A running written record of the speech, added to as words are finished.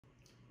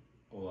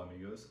Hola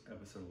amigos,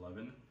 episode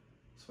 11,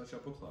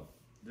 Sweatshop Book Club.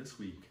 This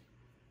week,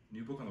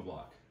 new book on the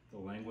block, The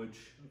Language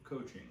of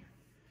Coaching.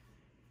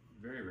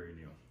 Very, very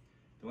new.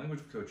 The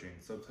Language of Coaching,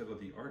 subtitled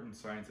The Art and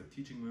Science of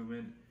Teaching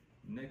Movement,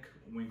 Nick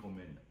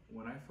Winkelman.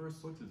 When I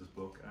first looked at this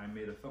book, I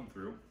made a thumb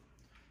through.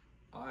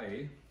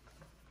 I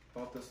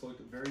thought this looked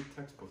very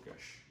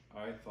textbookish.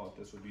 I thought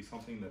this would be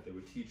something that they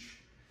would teach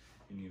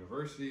in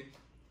university,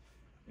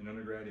 in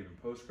undergrad, even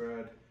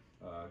postgrad,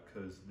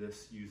 because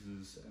this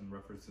uses and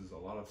references a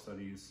lot of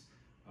studies,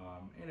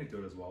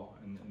 anecdote as well,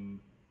 and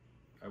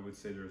I would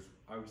say there's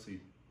obviously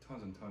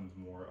tons and tons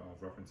more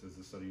of references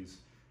to studies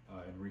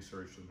and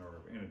research than there are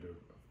of anecdote,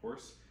 of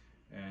course.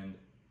 And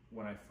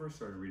when I first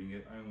started reading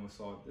it, I almost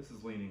thought this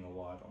is leaning a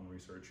lot on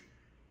research,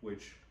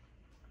 which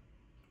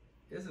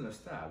isn't a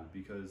stab,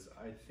 because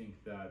I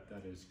think that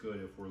that is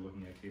good if we're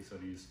looking at case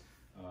studies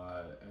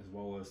as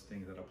well as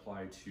things that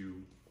apply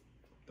to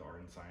the art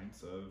and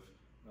science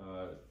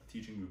of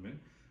teaching movement.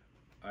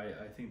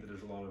 I think that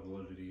there's a lot of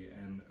validity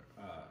and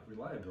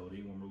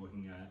reliability when we're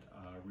looking at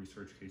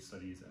research case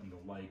studies and the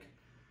like,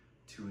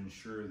 to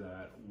ensure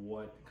that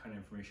what kind of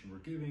information we're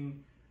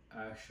giving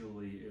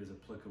actually is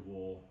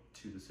applicable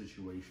to the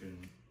situation,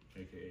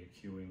 aka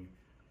cueing,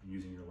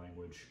 using your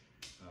language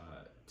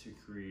to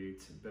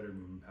create better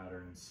movement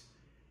patterns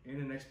in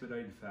an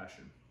expedited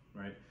fashion,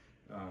 right?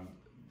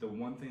 The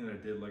one thing that I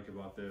did like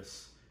about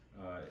this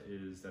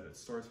is that it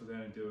starts with an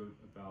anecdote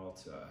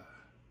about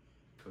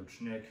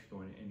Coach Nick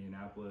going to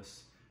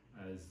Indianapolis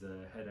as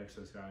the head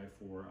exercise guy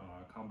for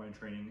combine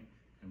training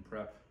and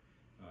prep.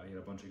 He had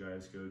a bunch of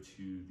guys go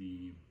to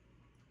the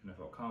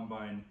NFL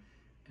combine,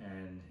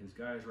 and his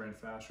guys ran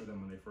faster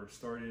than when they first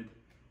started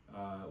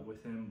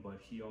with him, but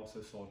he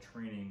also saw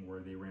training where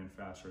they ran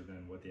faster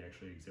than what they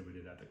actually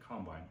exhibited at the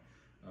combine.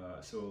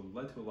 So it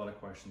led to a lot of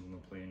questions on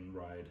the plane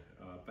ride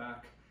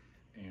back,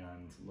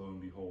 and lo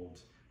and behold,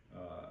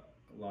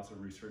 lots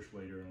of research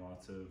later and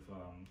lots of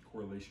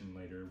correlation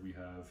later, we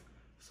have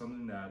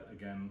something that,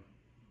 again,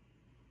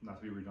 not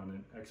to be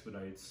redundant,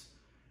 expedites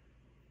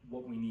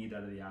what we need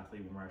out of the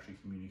athlete when we're actually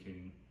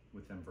communicating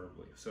with them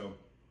verbally. So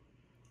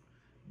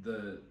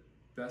the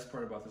best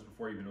part about this,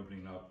 before even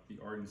opening up, the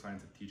art and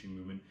science of teaching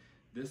movement,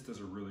 this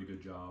does a really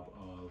good job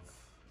of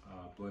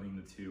blending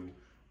the two,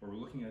 where we're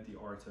looking at the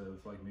art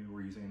of, like, maybe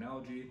we're using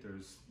analogy.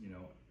 There's,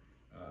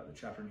 the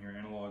chapter in here,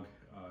 analog,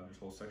 there's a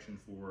whole section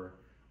for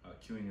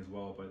cueing as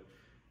well, but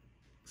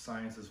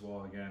science as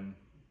well. Again,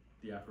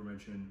 the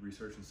aforementioned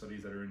research and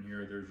studies that are in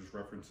here, there's just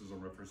references on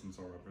references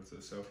on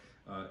references. So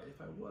if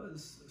I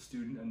was a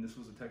student and this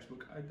was a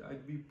textbook,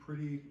 I'd be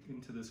pretty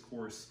into this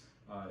course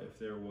if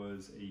there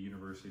was a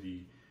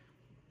university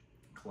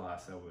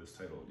class that was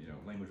titled,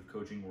 Language of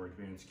Coaching or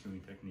Advanced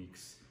Cueing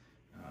Techniques.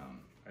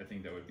 I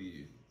think that would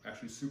be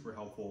actually super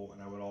helpful,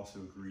 and I would also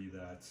agree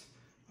that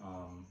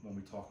when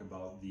we talk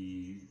about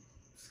the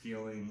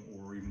scaling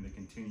or even the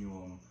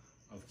continuum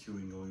of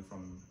cueing, going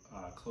from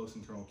close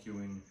internal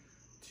cueing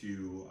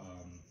to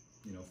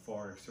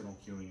far external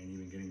cueing, and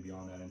even getting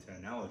beyond that into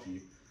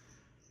analogy,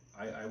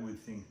 I would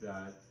think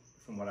that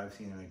from what I've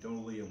seen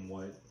anecdotally and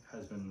what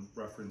has been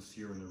referenced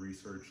here in the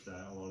research,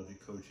 that a lot of the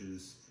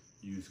coaches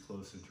use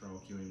close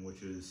internal cueing,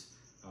 which is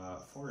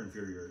far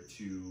inferior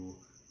to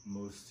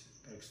most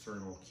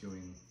external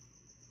cueing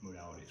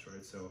modalities,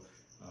 right? So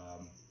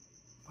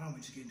why don't we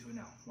just get into it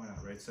now? Why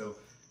not, right? So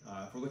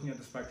if we're looking at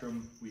the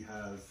spectrum, we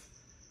have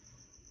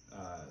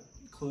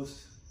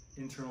close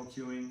internal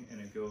cueing,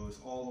 and it goes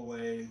all the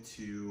way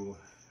to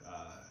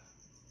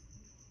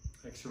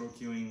external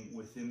cueing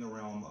within the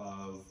realm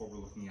of what we're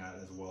looking at,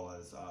 as well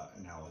as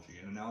analogy.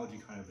 An analogy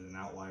kind of is an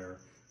outlier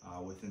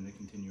within the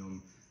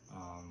continuum,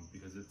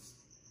 because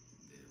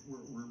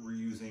we're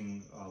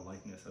using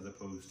likeness as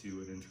opposed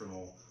to an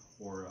internal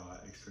or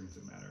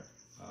extrinsic matter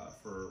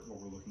for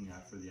what we're looking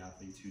at for the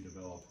athlete to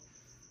develop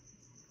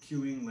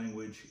cueing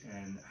language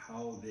and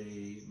how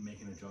they make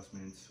an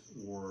adjustment,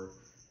 or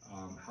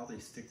how they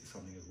stick to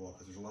something as well,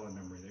 because there's a lot of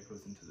memory that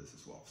goes into this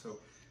as well. So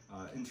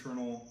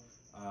internal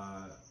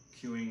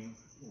cueing,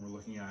 when we're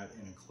looking at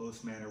in a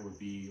close manner, would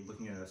be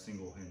looking at a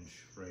single hinge,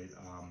 right?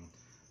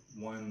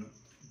 One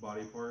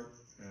body part,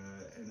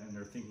 and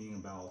they're thinking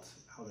about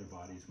how their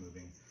body is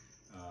moving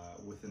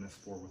within a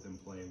sport, within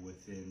play,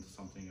 within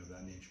something of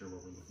that nature, where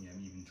we're looking at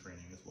even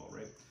training as well,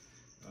 right?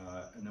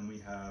 And then we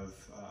have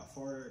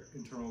far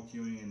internal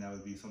cueing, and that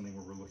would be something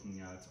where we're looking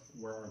at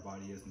where our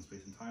body is in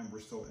space and time.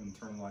 We're still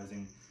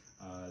internalizing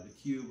the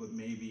cue, but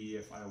maybe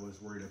if I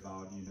was worried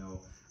about,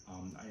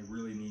 I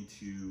really need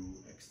to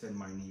extend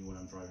my knee when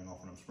I'm driving off,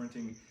 when I'm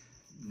sprinting.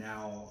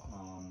 Now,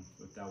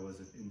 if that was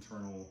an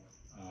internal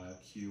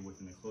cue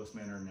within a close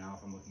manner, now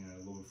if I'm looking at a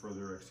little bit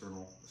further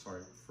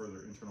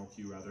internal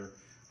cue rather,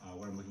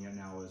 what I'm looking at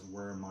now is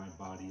where my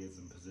body is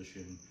in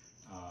position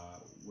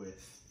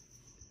with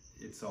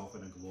itself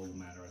in a global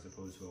manner, as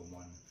opposed to a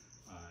one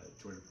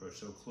joint approach.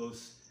 So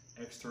close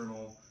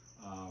external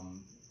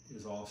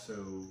is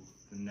also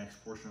the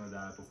next portion of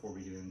that before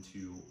we get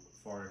into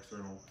far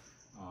external.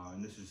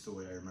 And this is just the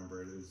way I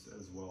remember it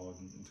as well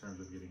in terms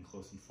of getting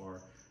close and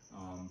far.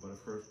 But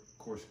of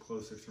course,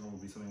 close external will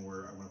be something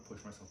where I want to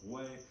push myself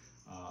away.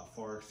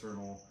 Far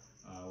external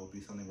will be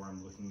something where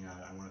I'm looking at,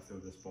 I want to throw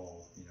this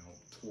ball,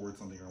 towards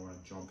something, or I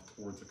want to jump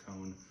towards a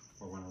cone,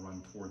 or I want to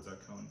run towards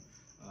that cone.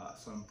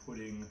 So I'm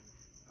putting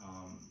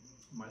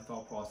my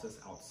thought process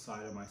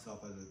outside of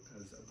myself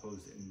as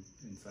opposed to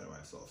inside of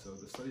myself. So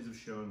the studies have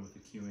shown with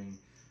the cueing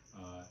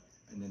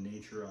and the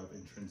nature of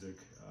intrinsic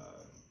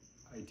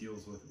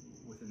ideals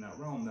within that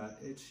realm that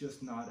it's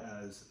just not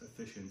as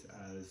efficient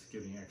as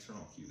giving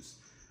external cues.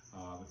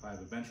 If I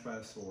have a bench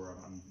press, or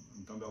I'm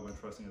dumbbell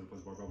bench pressing as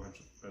opposed to barbell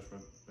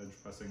bench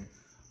pressing,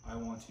 I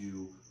want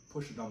to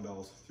push the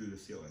dumbbells through the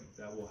ceiling.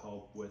 That will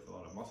help with a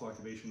lot of muscle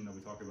activation that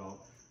we talk about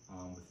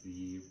with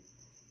the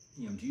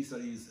EMG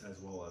studies,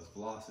 as well as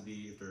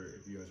velocity.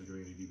 If you guys are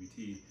doing any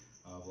DBT,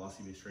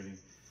 velocity-based training,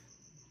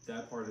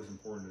 that part is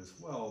important as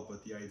well.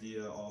 But the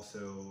idea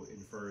also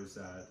infers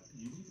that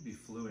you need to be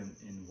fluent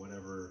in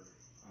whatever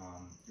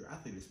your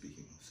athlete is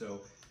speaking. So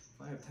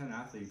if I have 10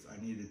 athletes,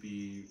 I need to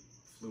be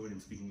fluent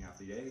in speaking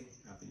athlete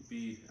A, athlete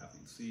B,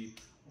 athlete C,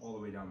 all the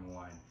way down the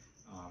line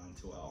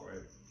until L,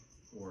 right?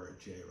 Or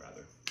J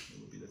rather, it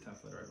would be the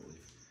 10th letter, I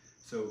believe.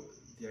 So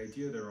the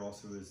idea there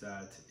also is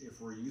that if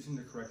we're using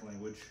the correct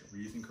language,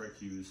 we're using correct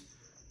cues,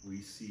 we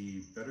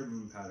see better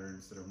movement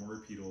patterns that are more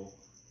repeatable,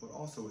 but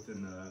also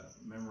within the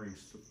memory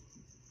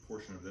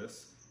portion of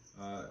this,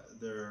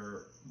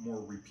 they're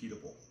more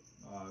repeatable.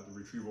 The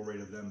retrieval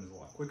rate of them is a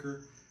lot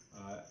quicker,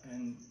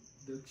 and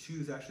the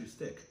cues actually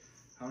stick.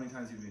 How many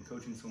times have you been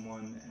coaching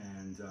someone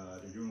and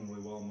they're doing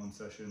really well in one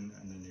session,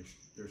 and then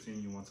they're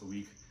seeing you once a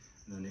week,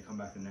 and then they come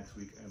back the next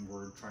week and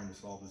we're trying to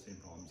solve the same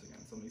problems again.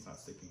 Something's not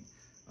sticking.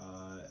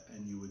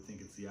 And you would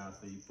think it's the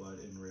athlete, but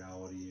in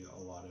reality,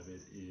 a lot of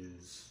it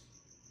is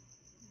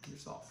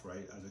yourself,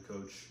 right? As a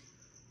coach,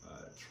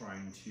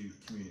 trying to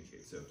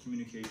communicate. So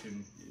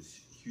communication is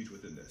huge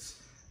within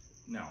this.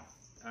 Now,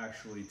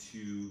 actually,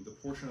 to the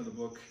portion of the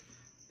book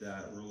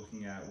that we're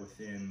looking at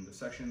within the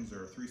sections,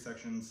 there are 3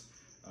 sections.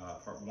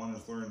 Part 1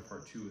 is learn,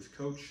 part 2 is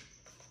coach,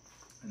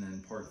 and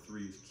then part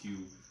 3 is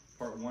cue.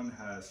 Part 1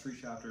 has 3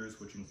 chapters,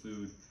 which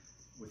include,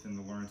 within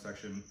the learn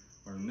section,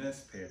 learn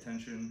this, pay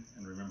attention,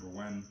 and remember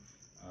when.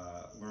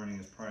 Learning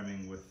is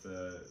priming with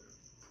the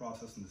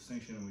process and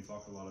distinction, and we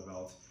talk a lot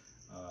about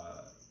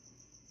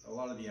a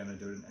lot of the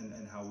anecdote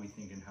and how we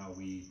think and how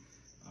we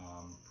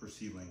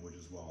perceive language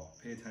as well.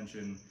 Pay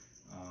attention.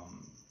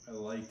 I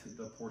liked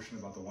the portion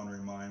about the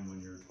wandering mind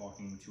when you're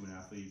talking to an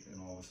athlete and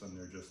all of a sudden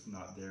they're just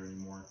not there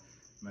anymore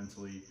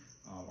mentally.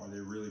 Are they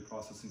really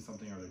processing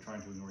something? Are they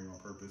trying to ignore you on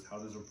purpose? How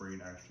does the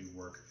brain actually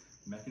work?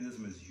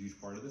 Mechanism is a huge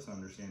part of this,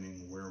 understanding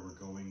where we're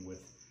going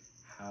with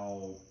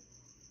how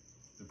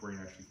the brain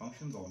actually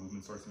functions. All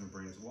movement starts in the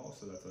brain as well,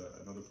 so that's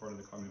another part of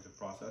the cognitive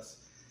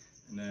process.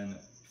 And then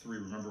 3,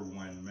 remember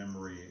when,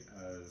 memory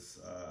as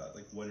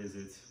like what is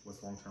it,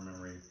 what's long-term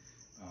memory,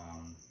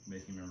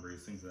 making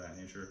memories, things of that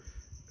nature.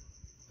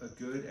 A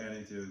good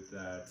anecdote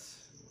that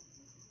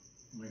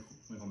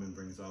Winkelman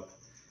brings up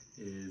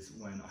is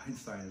when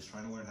Einstein is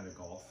trying to learn how to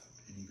golf,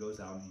 and he goes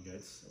out and he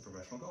gets a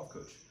professional golf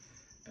coach.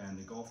 And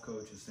the golf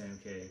coach is saying,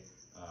 okay,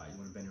 you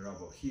want to bend your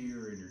elbow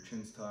here and your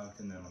chin's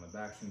tucked, and then on the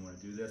backswing you want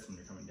to do this, and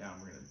you're coming down,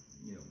 we're going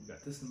to, we've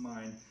got this in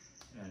mind.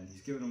 And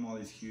he's giving him all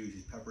these cues,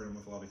 he's peppering him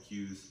with a lot of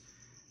cues,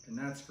 and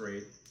that's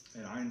great.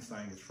 And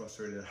Einstein gets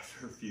frustrated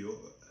after a few,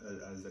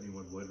 as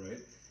anyone would,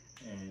 right?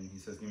 And he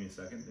says, give me a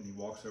second. And he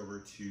walks over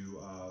to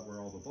where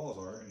all the balls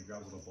are, and he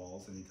grabs all the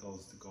balls, and he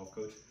tells the golf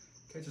coach,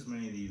 catch as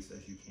many of these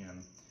as you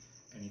can.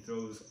 And he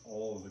throws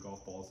all of the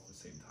golf balls at the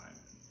same time.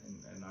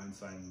 And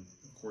Einstein,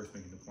 of course,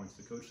 making the point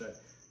to the coach that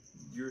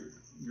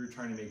you're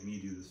trying to make me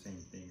do the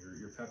same thing.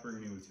 You're peppering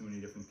me with too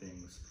many different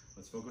things.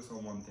 Let's focus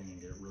on one thing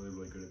and get really,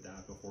 really good at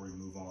that before we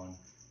move on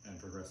and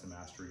progress to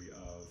mastery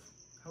of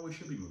how we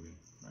should be moving,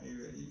 right?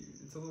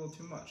 It's a little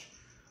too much.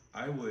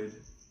 I would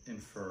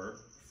infer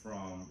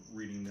from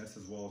reading this,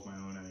 as well as my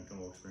own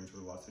anecdotal experience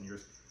over the last 10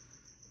 years,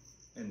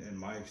 and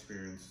my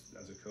experience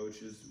as a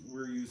coach, is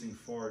we're using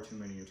far too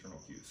many internal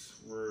cues.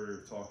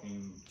 We're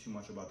talking too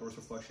much about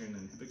dorsiflexion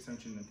and hip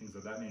extension and things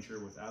of that nature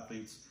with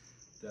athletes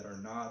that are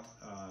not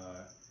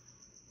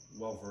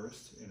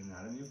well-versed in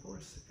anatomy, of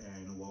course,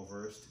 and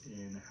well-versed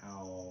in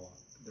how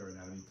their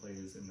anatomy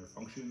plays in their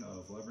function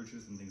of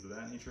leverages and things of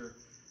that nature,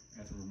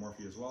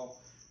 anthropomorphy as well.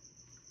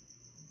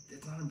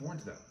 It's not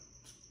important to them.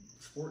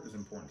 Sport is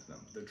important to them.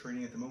 Their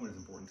training at the moment is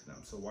important to them.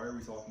 So why are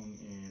we talking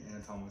in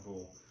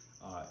anatomical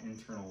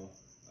internal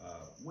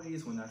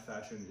ways when that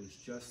fashion is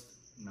just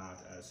not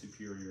as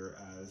superior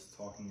as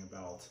talking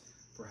about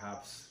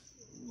perhaps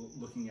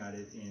looking at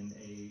it in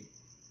a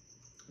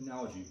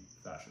analogy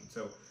fashion?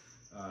 So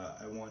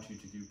I want you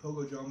to do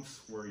pogo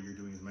jumps where you're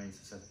doing as many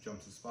successive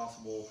jumps as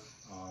possible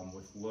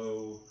with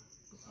low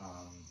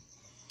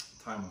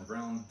time on the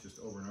ground, just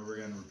over and over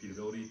again,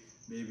 repeatability.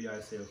 Maybe I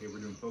say, okay, we're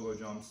doing pogo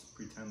jumps,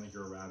 pretend like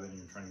you're a rabbit and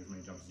you're trying to get as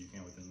many jumps as you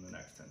can within the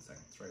next 10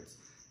 seconds, right?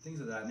 Things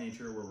of that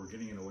nature where we're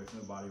getting it away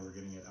from the body, we're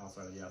getting it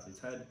outside of the athlete's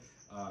head,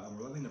 and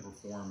we're letting them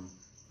perform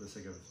for the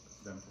sake of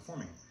them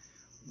performing.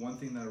 One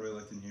thing that I really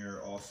liked in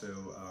here also,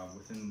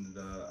 within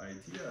the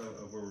idea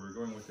of where we're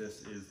going with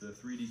this, is the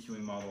 3D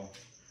cueing model,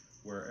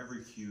 where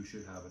every cue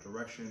should have a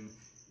direction,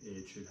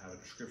 it should have a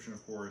description,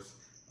 of course,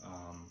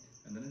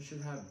 and then it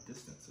should have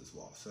distance as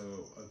well. So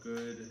a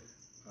good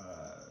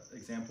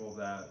example of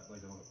that,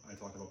 like I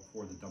talked about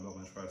before, the dumbbell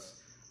bench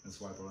press, and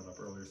so I brought it up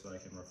earlier so that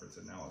I can reference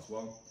it now as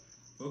well.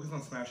 Focus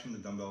on smashing the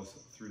dumbbells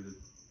through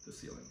the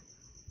ceiling.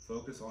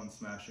 Focus on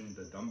smashing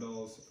the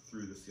dumbbells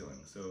through the ceiling.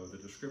 So the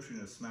description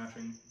is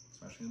smashing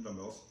the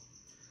dumbbells.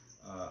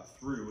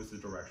 Through is the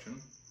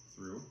direction,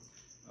 through.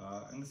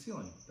 And the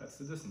ceiling, that's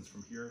the distance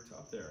from here to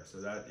up there. So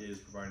that is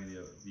providing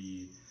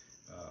the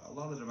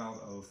allotted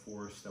amount of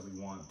force that we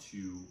want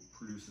to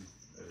produce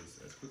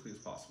as quickly as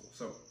possible.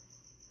 So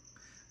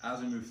as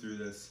we move through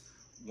this,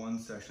 one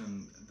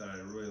section that I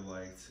really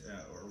liked,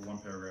 or one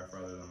paragraph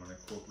rather, that I'm going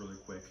to quote really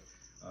quick,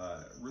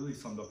 really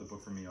summed up the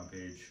book for me on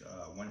page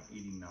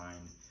 189.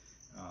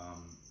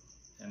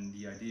 And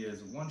the idea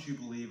is, once you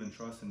believe and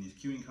trust in these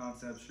cueing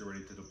concepts, you're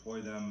ready to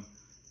deploy them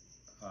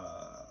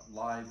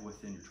live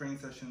within your training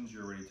sessions.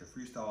 You're ready to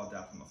freestyle,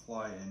 adapt on the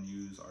fly, and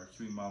use our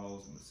cueing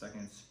models in the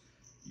seconds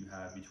you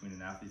have between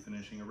an athlete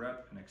finishing a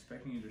rep and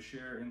expecting you to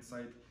share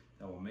insight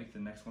that will make the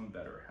next one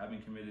better.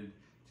 Having committed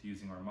to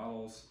using our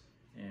models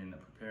in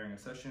preparing a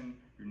session,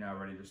 you're now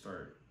ready to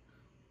start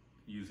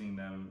using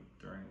them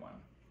during one.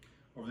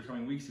 Over the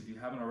coming weeks, if you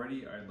haven't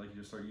already, I'd like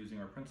you to start using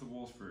our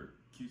principles for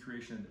cue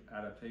creation and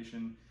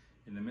adaptation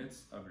in the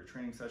midst of your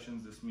training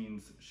sessions. This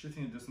means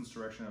shifting the distance,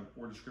 direction,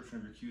 or description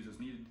of your cues as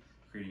needed,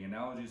 creating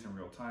analogies in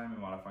real time, and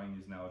modifying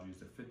these analogies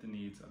to fit the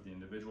needs of the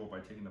individual. By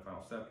taking the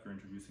final step, you're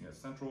introducing a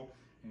central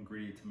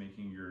ingredient to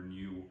making your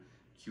new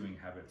cueing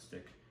habit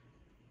stick: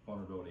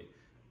 vulnerability.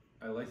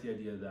 I like the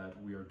idea that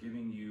we are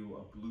giving you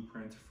a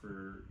blueprint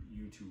for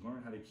you to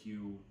learn how to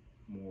cue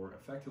more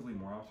effectively,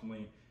 more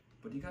optimally,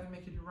 but you got to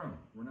make it your own.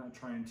 We're not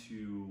trying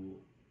to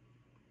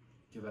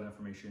give that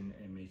information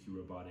and make you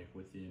robotic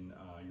within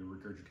your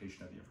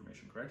regurgitation of the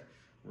information, correct?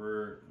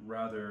 We're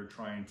rather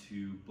trying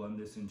to blend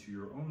this into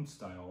your own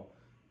style,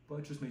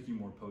 but just make you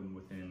more potent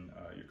within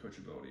your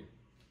coachability.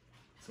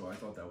 So I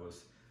thought that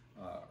was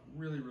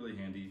really, really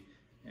handy.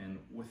 And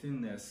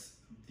within this,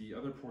 the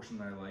other portion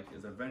that I like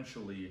is,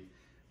 eventually,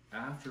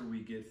 after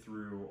we get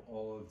through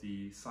all of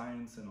the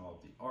science and all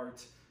of the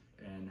art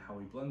and how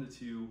we blend the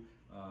two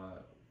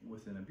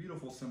within a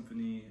beautiful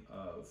symphony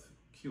of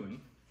cueing,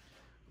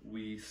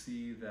 we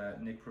see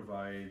that Nick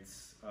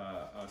provides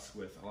us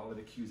with a lot of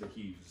the cues that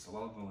he uses, a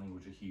lot of the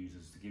language that he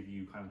uses to give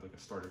you kind of like a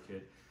starter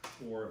kit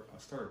or a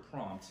starter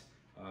prompt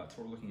to what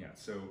we're looking at.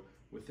 So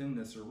within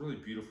this, there are really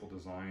beautiful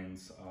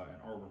designs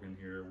and artwork in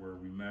here where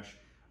we mesh.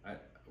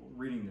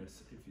 Reading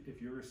this,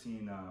 if you've ever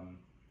seen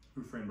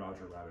Who Framed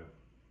Roger Rabbit,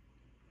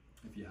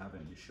 if you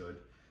haven't, you should.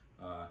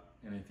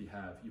 And if you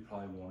have, you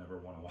probably won't ever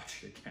want to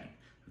watch it again,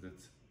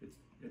 because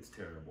it's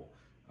terrible.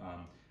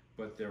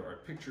 But there are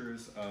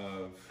pictures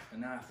of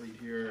an athlete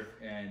here,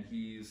 and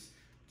he's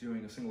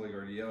doing a single leg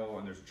RDL,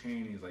 and there's a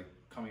chain, he's like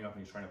coming up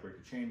and he's trying to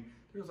break the chain.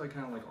 There's like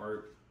kind of like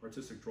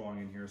artistic drawing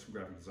in here, some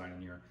graphic design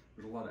in here.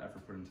 There's a lot of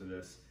effort put into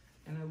this,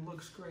 and it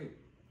looks great.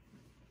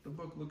 The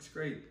book looks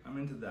great. I'm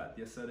into that.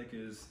 The aesthetic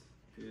is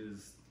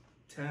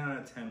 10 out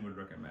of 10 would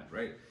recommend,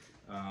 right?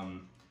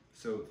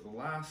 So the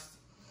last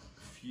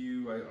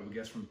few, I would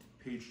guess from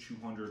page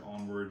 200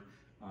 onward,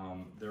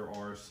 there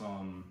are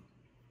some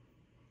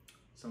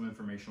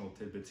informational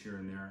tidbits here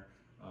and there,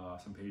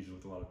 some pages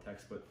with a lot of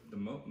text, but the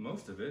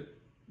most of it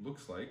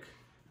looks like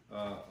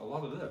a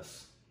lot of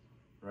this,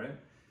 right?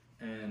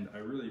 And I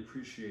really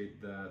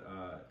appreciate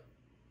that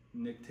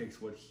Nick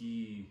takes what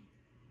he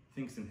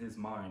thinks in his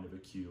mind of a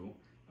cue.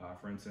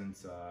 For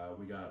instance,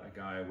 we got a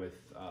guy with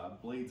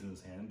blades in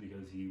his hand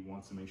because he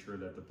wants to make sure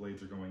that the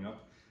blades are going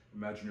up.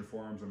 Imagine your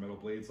forearms are metal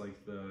blades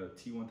like the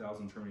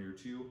T-1000 Terminator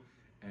 2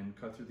 and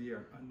cut through the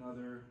air.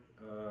 Another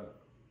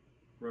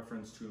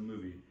reference to a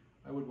movie.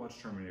 I would watch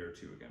Terminator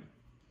 2 again.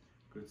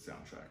 Good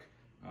soundtrack.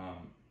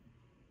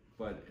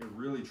 But it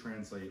really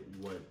translates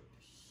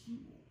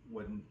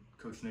what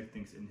Coach Nick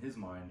thinks in his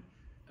mind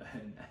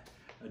and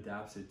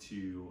adapts it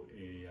to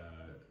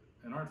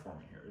an art form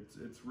in here.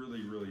 It's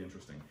really, really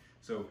interesting.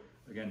 So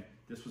again,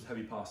 this was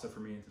heavy pasta for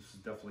me. This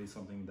was definitely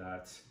something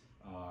that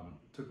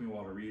took me a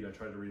while to read. I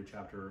tried to read a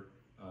chapter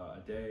a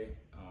day.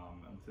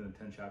 Within the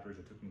 10 chapters,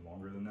 it took me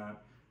longer than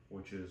that,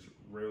 which is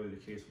rarely the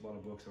case with a lot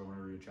of books. If I want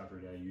to read a chapter a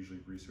day, I usually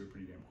breeze through it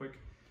pretty damn quick.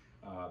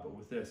 But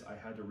with this, I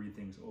had to read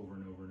things over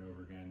and over and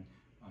over again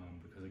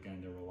because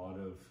again, there were a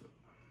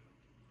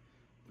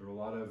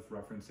lot of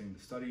referencing the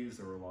studies.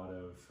 There were a lot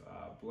of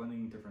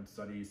blending different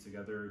studies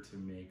together to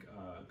make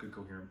good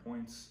coherent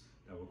points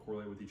that will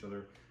correlate with each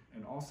other.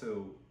 And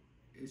also,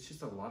 it's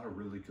just a lot of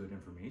really good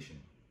information,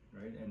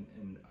 right?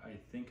 And I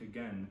think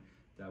again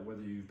that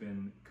whether you've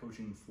been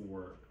coaching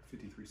for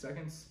 53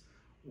 seconds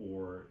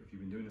or if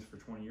you've been doing this for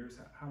 20 years,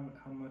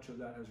 how much of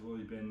that has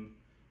really been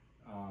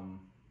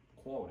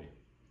quality,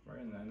 right?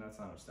 And that's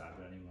not a stab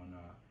at anyone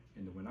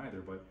in the win either,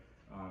 but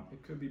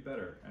it could be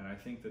better. And I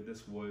think that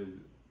this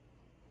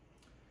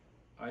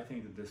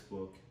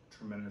book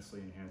tremendously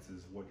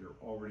enhances what you're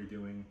already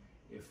doing,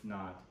 if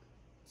not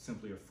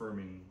simply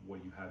affirming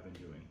what you have been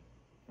doing,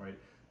 right?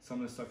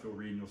 Some of the stuff you'll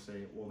read and you'll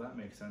say, well, that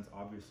makes sense.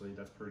 Obviously,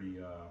 that's pretty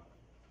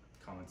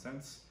common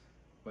sense.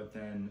 But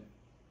then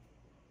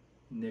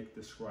Nick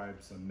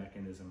describes a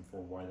mechanism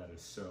for why that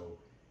is so,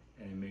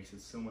 and it makes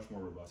it so much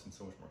more robust and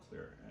so much more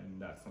clear.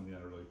 And that's something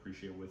that I really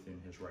appreciate within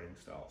his writing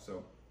style.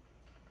 So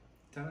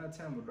 10 out of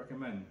 10 would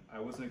recommend. I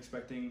wasn't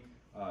expecting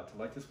to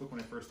like this book when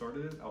I first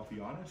started it, I'll be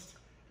honest.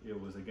 It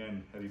was,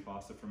 again, heavy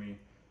pasta for me,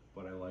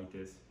 but I liked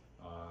it.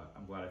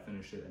 I'm glad I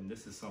finished it, and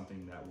this is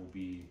something that will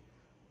be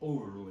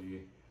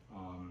overly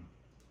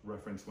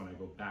referenced when I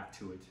go back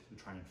to it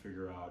to try and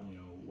figure out, you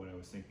know, what I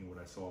was thinking,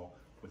 what I saw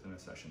within a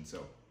session.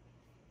 So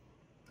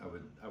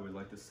I would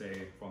like to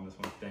say from this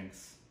one,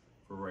 thanks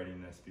for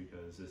writing this,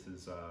 because this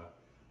is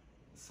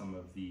some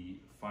of the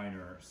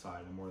finer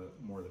side and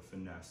more the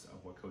finesse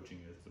of what coaching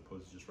is, as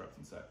opposed to just reps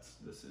and sets.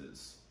 This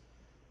is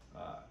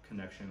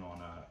connection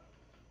on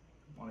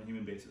a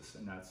human basis,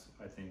 and that's,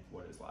 I think,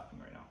 what is lacking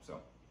right now. So,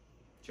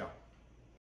 ciao.